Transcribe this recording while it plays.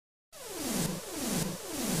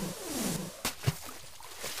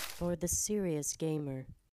for the serious gamer.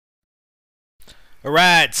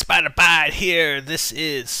 Alright, Spider-Bite here. This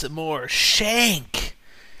is some more Shank.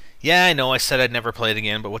 Yeah, I know I said I'd never play it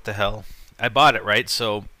again, but what the hell. I bought it, right?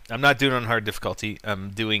 So I'm not doing it on hard difficulty.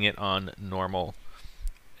 I'm doing it on normal.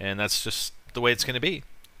 And that's just the way it's going to be.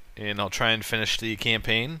 And I'll try and finish the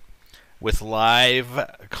campaign with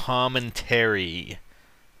live commentary.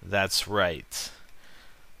 That's right.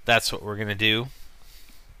 That's what we're going to do.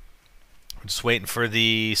 I'm just waiting for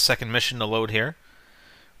the second mission to load here.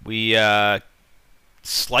 We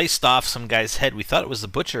sliced off some guy's head. We thought it was the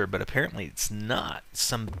butcher, but apparently it's not.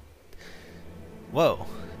 Whoa.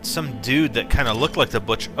 Some dude that kind of looked like the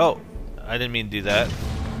butcher. Oh, I didn't mean to do that.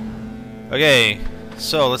 Okay,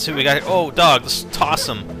 so let's see what we got here. Oh, dog, let's toss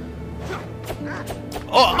him.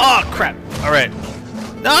 Oh, crap. Alright.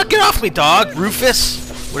 No, get off me, dog.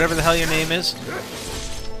 Rufus, whatever the hell your name is.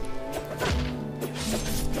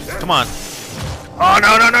 Come on. Oh,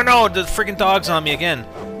 no. The freaking dog's on me again.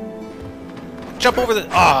 Jump over the... Oh,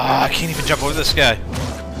 I can't even jump over this guy.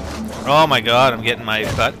 Oh my god, I'm getting my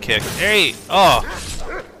butt kicked. Hey! Oh!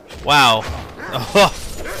 Wow. Oh.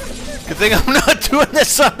 Good thing I'm not doing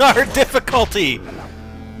this on hard difficulty.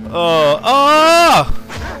 Oh! Oh!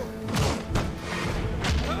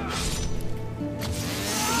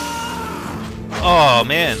 Oh,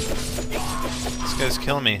 man. This guy's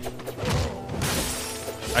killing me.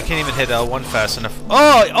 I can't even hit L1 fast enough.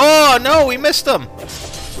 Oh! Oh, no! We missed him!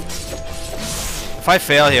 If I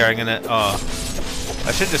fail here, I'm gonna... Oh.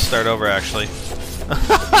 I should just start over, actually.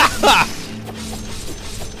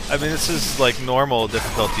 I mean, this is, like, normal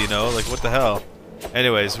difficulty, you know? Like, what the hell?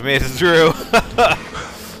 Anyways, we made it through.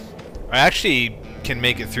 I actually can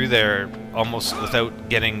make it through there almost without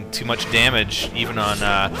getting too much damage, even on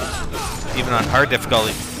hard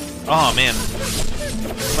difficulty. Oh, man.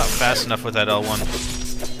 I'm not fast enough with that L1.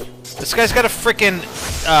 This guy's got a frickin',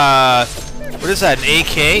 what is that, an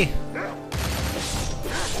AK?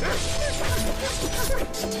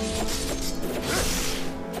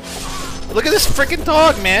 Look at this frickin'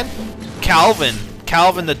 dog, man! Calvin.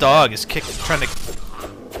 Calvin the dog is trying to...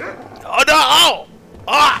 Oh, no! Oh!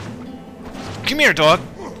 Ah! Come here, dog.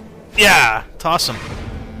 Yeah! Toss him.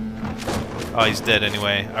 Oh, he's dead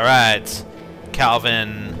anyway. Alright.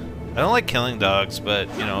 Calvin. I don't like killing dogs, but,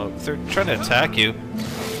 you know, if they're trying to attack you...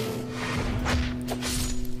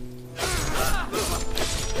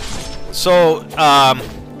 So,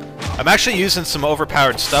 I'm actually using some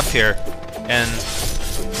overpowered stuff here, and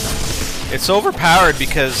it's overpowered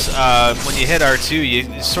because when you hit R2,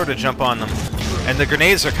 you sort of jump on them, and the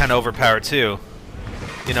grenades are kind of overpowered too,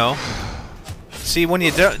 you know? See, when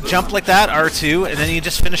you jump like that, R2, and then you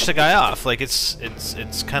just finish the guy off, like it's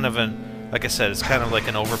kind of like I said, it's kind of like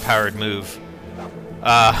an overpowered move.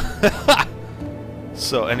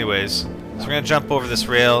 So anyways. So we're going to jump over this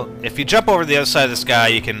rail. If you jump over the other side of this guy,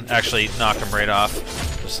 you can actually knock him right off.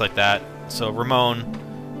 Just like that. So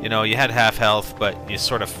Ramon, you know, you had half health, but you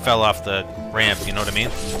sort of fell off the ramp, you know what I mean?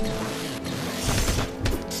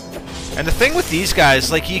 And the thing with these guys,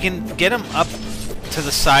 like, you can get them up to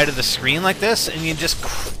the side of the screen like this, and you just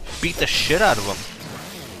beat the shit out of them.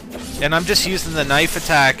 And I'm just using the knife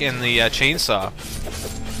attack and the chainsaw.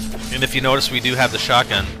 And if you notice, we do have the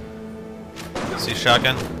shotgun. See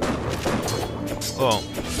shotgun? Oh.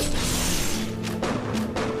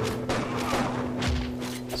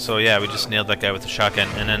 So yeah, we just nailed that guy with the shotgun,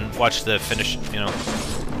 and then watch the finish, you know.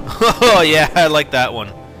 Oh yeah, I like that one.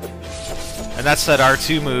 And that's that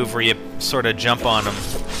R2 move where you sort of jump on him,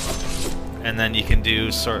 and then you can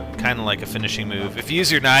do kind of like a finishing move. If you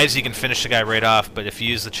use your knives, you can finish the guy right off, but if you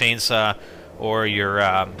use the chainsaw or your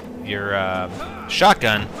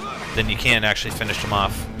shotgun, then you can't actually finish them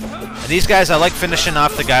off. And these guys, I like finishing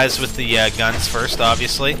off the guys with the guns first,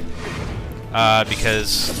 obviously,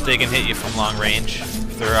 because they can hit you from long range.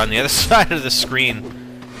 If they're on the other side of the screen,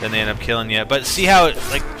 then they end up killing you. But see how,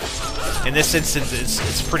 like, in this instance,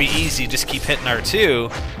 it's pretty easy. Just keep hitting R2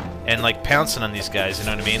 and, like, pouncing on these guys, you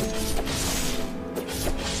know what I mean?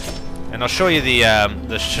 And I'll show you the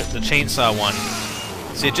chainsaw one.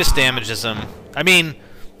 See, it just damages him. I mean,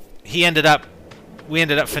 we ended up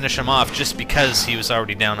finishing him off just because he was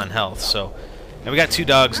already down on health. So, and we got two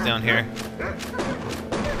dogs down here.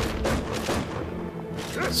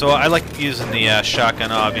 So I like using the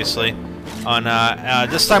shotgun, obviously. On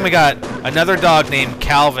this time we got another dog named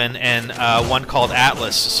Calvin and one called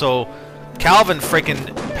Atlas. So Calvin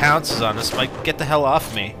freaking pounces on us. Like, get the hell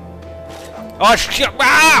off me! Oh shit!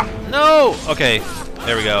 Ah! No! Okay,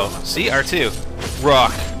 there we go. See, R2,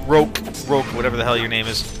 Roke, whatever the hell your name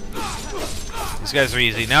is. These guys are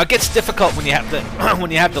easy. Now it gets difficult when you have the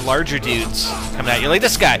when you have the larger dudes coming at you, like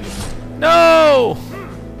this guy. No!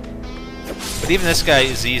 But even this guy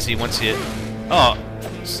is easy once you... Oh,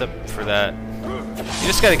 except for that. You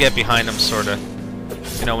just gotta get behind him, sorta.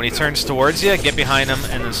 You know, when he turns towards you, get behind him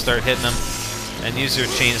and then start hitting him. And use your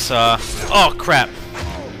chainsaw. Oh, crap.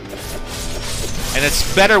 And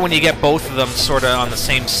it's better when you get both of them sorta on the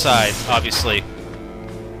same side, obviously.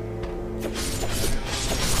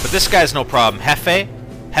 But this guy's no problem. Hefe?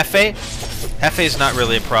 Hefe? Hefe's not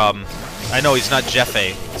really a problem. I know he's not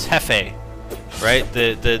Jeffe. It's Hefe. Right?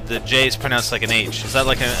 The J is pronounced like an H. Is that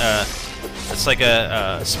like a... it's like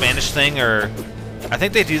a Spanish thing, or... I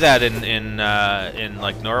think they do that in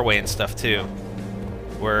like Norway and stuff too.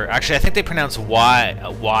 Where actually I think they pronounce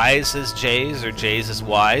Y's as J's or J's as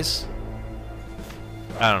Y's.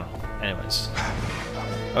 I don't know. Anyways.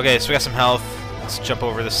 Okay, so we got some health. Let's jump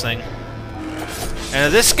over this thing.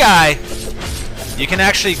 And this guy, you can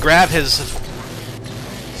actually grab his...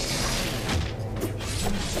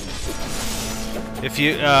 If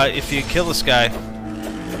you kill this guy...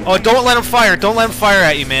 Oh, don't let him fire! Don't let him fire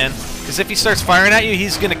at you, man. Because if he starts firing at you,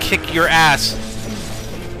 he's gonna kick your ass.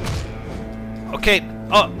 Okay.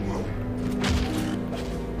 Oh.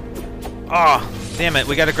 Oh, damn it.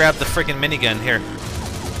 We gotta grab the freaking minigun here.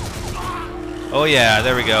 Oh, yeah.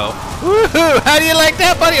 There we go. Woohoo! How do you like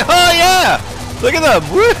that, buddy? Oh, yeah! Look at them!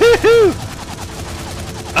 Woohoo!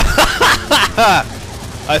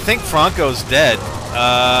 I think Franco's dead.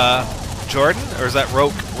 Jordan? Or is that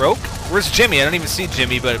Roke? Roke? Where's Jimmy? I don't even see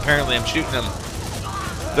Jimmy, but apparently I'm shooting him.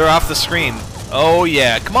 They're off the screen. Oh,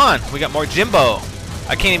 yeah. Come on. We got more Jimbo.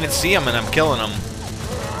 I can't even see him, and I'm killing him.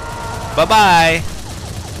 Bye-bye.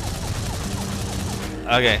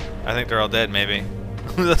 Okay. I think they're all dead, maybe.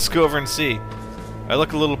 Let's go over and see. I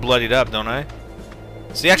look a little bloodied up, don't I?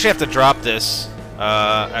 So you actually have to drop this.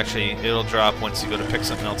 Actually, it'll drop once you go to pick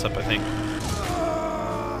something else up, I think.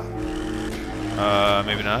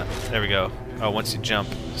 Maybe not. There we go. Oh, once you jump.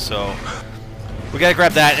 So... we gotta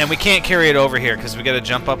grab that, and we can't carry it over here because we gotta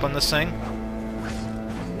jump up on this thing.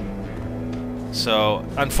 So,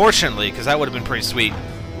 unfortunately, because that would have been pretty sweet.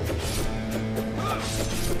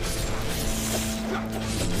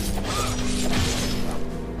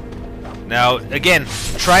 Now, again,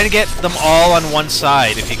 try to get them all on one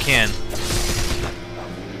side if you can.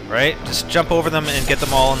 Right? Just jump over them and get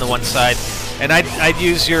them all on the one side. And I'd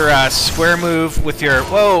use your square move with your...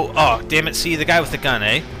 Whoa! Oh, damn it. See, the guy with the gun,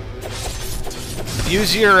 eh?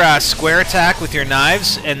 Use your square attack with your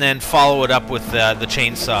knives, and then follow it up with the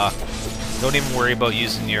chainsaw. Don't even worry about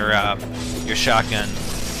using your shotgun.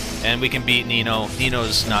 And we can beat Nino.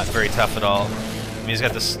 Nino's not very tough at all. I mean, he's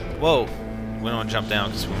got this... Whoa! We don't want to jump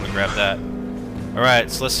down because we want to grab that.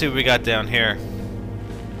 Alright, so let's see what we got down here.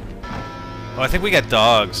 Oh, I think we got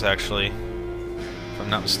dogs, actually. If I'm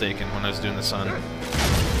not mistaken, when I was doing this on...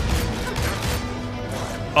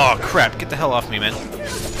 Oh, crap! Get the hell off me, man.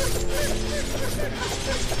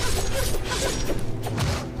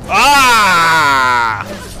 Ah!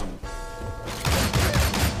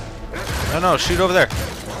 No, shoot over there.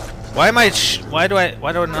 Why am I? Why do I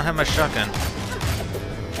not have my shotgun?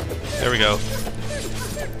 There we go.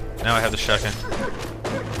 Now I have the shotgun.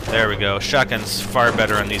 There we go. Shotgun's far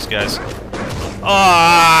better on these guys.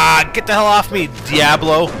 Ah! Get the hell off me,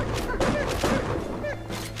 Diablo!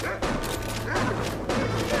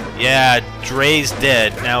 Yeah, Dre's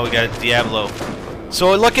dead. Now we got Diablo.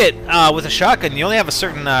 So look at, with a shotgun, you only have a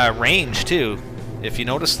certain range, too, if you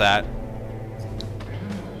notice that.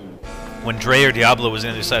 When Dre or Diablo was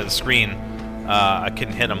on the other side of the screen, I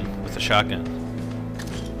couldn't hit him with a shotgun.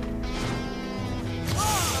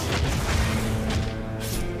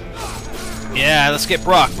 Yeah, let's get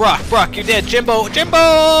Brock. Brock, you're dead. Jimbo!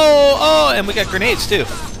 Oh, and we got grenades, too.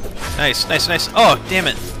 Nice. Oh, damn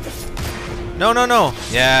it. No.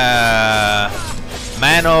 Yeah.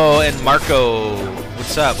 Mano and Marco.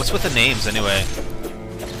 What's up? What's with the names, anyway?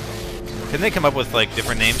 Couldn't they come up with, like,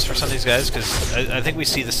 different names for some of these guys? Because I think we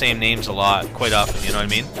see the same names a lot, quite often, you know what I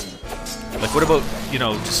mean? Like, what about, you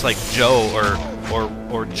know, just like Joe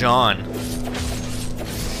or John?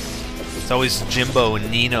 It's always Jimbo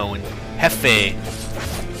and Nino and Hefe.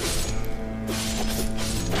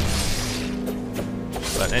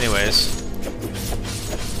 But anyways.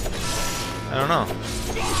 I don't know.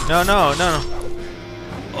 No.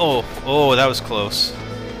 Oh, that was close.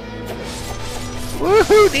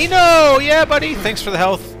 Woohoo, Nino! Yeah, buddy. Thanks for the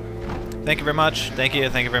health. Thank you very much. Thank you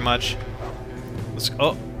very much. Let's.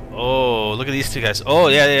 Oh, look at these two guys. Oh,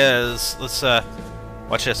 yeah. Let's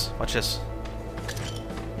watch this.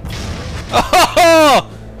 Oh!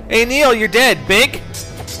 Hey, Neil, you're dead. Big.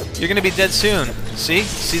 You're gonna be dead soon. See?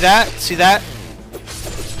 See that? See that?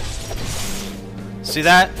 See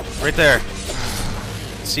that? Right there.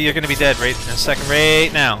 See, you're gonna be dead right in a second.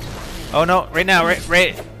 Right now. Oh no, right now,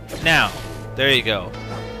 right now. There you go.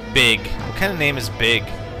 Big. What kind of name is Big?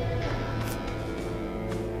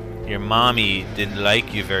 Your mommy didn't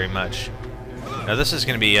like you very much. Now this is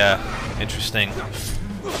gonna be interesting.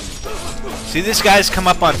 See these guys come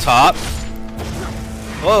up on top?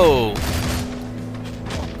 Whoa!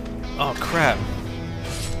 Oh crap!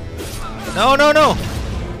 No, no, no!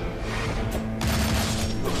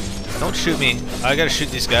 Don't shoot me. I gotta shoot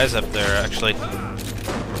these guys up there, actually.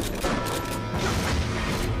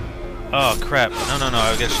 Oh crap! No, no, no!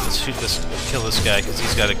 I gotta shoot this, kill this guy because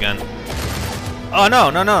he's got a gun. Oh no,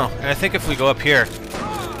 no, no! And I think if we go up here,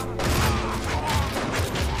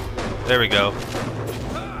 there we go.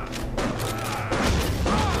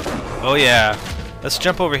 Oh yeah! Let's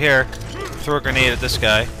jump over here, throw a grenade at this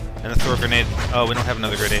guy, and then throw a grenade. Oh, we don't have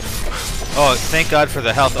another grenade. Oh, thank God for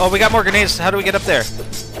the health. Oh, we got more grenades. How do we get up there?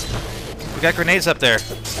 We got grenades up there.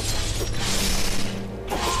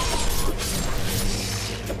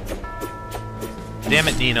 Damn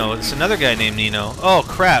it, Nino. It's another guy named Nino. Oh,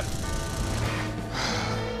 crap.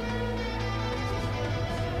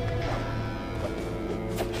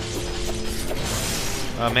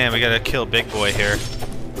 Oh, man, we gotta kill Big Boy here.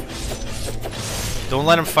 Don't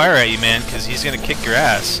let him fire at you, man, because he's gonna kick your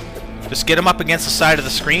ass. Just get him up against the side of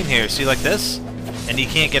the screen here. See, like this? And he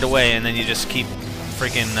can't get away, and then you just keep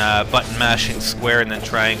freaking button mashing square and then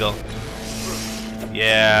triangle.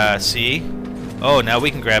 Yeah, see? Oh, now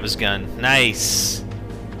we can grab his gun. Nice.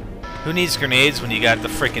 Who needs grenades when you got the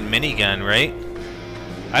freaking minigun, right?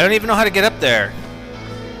 I don't even know how to get up there.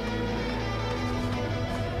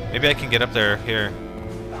 Maybe I can get up there here.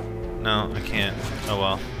 No, I can't. Oh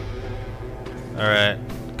well. Alright.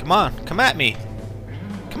 Come on, come at me.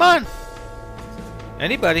 Come on.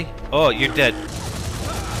 Anybody? Oh, you're dead.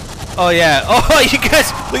 Oh yeah. Oh, you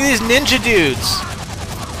guys, look at these ninja dudes.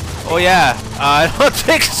 Oh yeah. I don't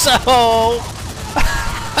think so.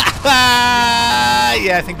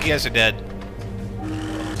 Yeah, I think you guys are dead.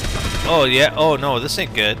 Oh yeah. Oh no, this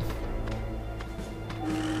ain't good.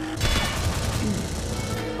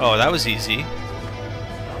 Oh, that was easy.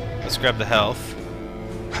 Let's grab the health.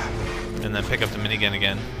 And then pick up the minigun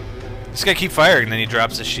again. This guy keep firing and then he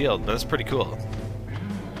drops his shield, but that's pretty cool.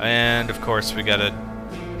 And of course we gotta...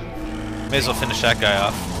 May as well finish that guy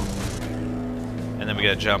off. And then we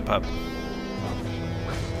gotta jump up.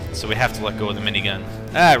 So we have to let go of the minigun.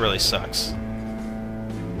 Ah, it really sucks.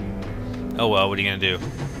 Oh well, what are you gonna do?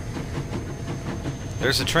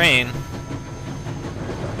 There's a train.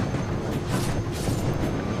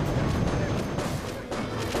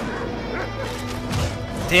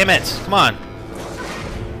 Damn it! Come on!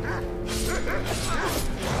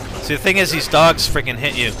 See, the thing is, these dogs freaking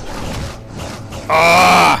hit you.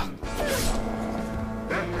 Ah!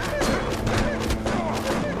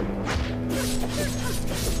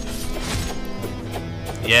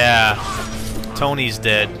 Yeah. Tony's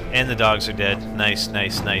dead, and the dogs are dead. Nice,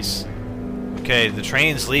 nice, nice. Okay, the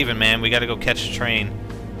train's leaving, man. We gotta go catch a train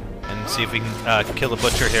and see if we can kill the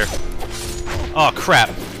butcher here. Oh crap!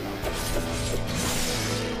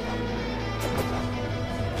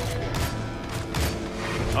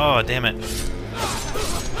 Oh, damn it.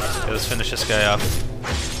 Okay, let's finish this guy off.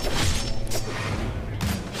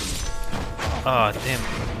 Oh, damn.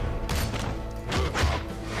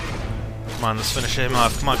 Come on, let's finish him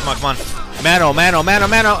off. Come on, come on, come on. Mano, mano, mano,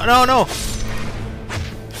 mano. No, no.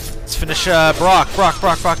 Let's finish Brock.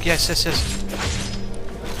 Brock. Yes, yes, yes.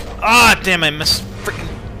 Ah, damn, I missed. Freaking.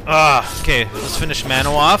 Ah, okay. Let's finish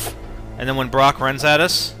Mano off. And then when Brock runs at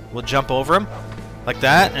us, we'll jump over him. Like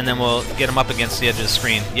that, and then we'll get him up against the edge of the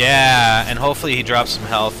screen. Yeah, and hopefully he drops some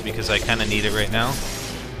health because I kind of need it right now.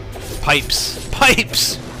 Pipes.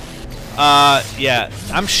 Pipes! Yeah,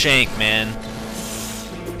 I'm Shank, man.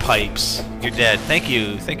 Pipes. You're dead. Thank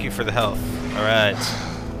you. Thank you for the health. Alright.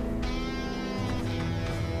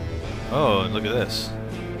 Oh, look at this.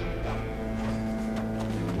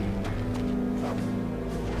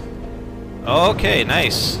 Okay,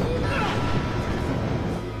 nice.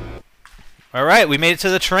 Alright, we made it to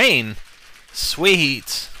the train.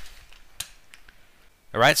 Sweet.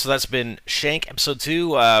 Alright, so that's been Shank Episode 2.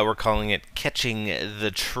 We're calling it Catching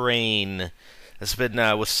the Train. It's been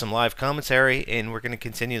with some live commentary, and we're going to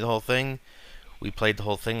continue the whole thing. We played the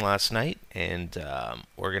whole thing last night, and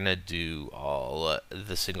we're going to do all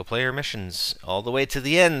the single-player missions all the way to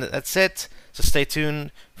the end. That's it. So stay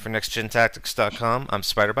tuned for NextGenTactics.com. I'm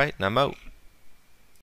SpiderBite, and I'm out.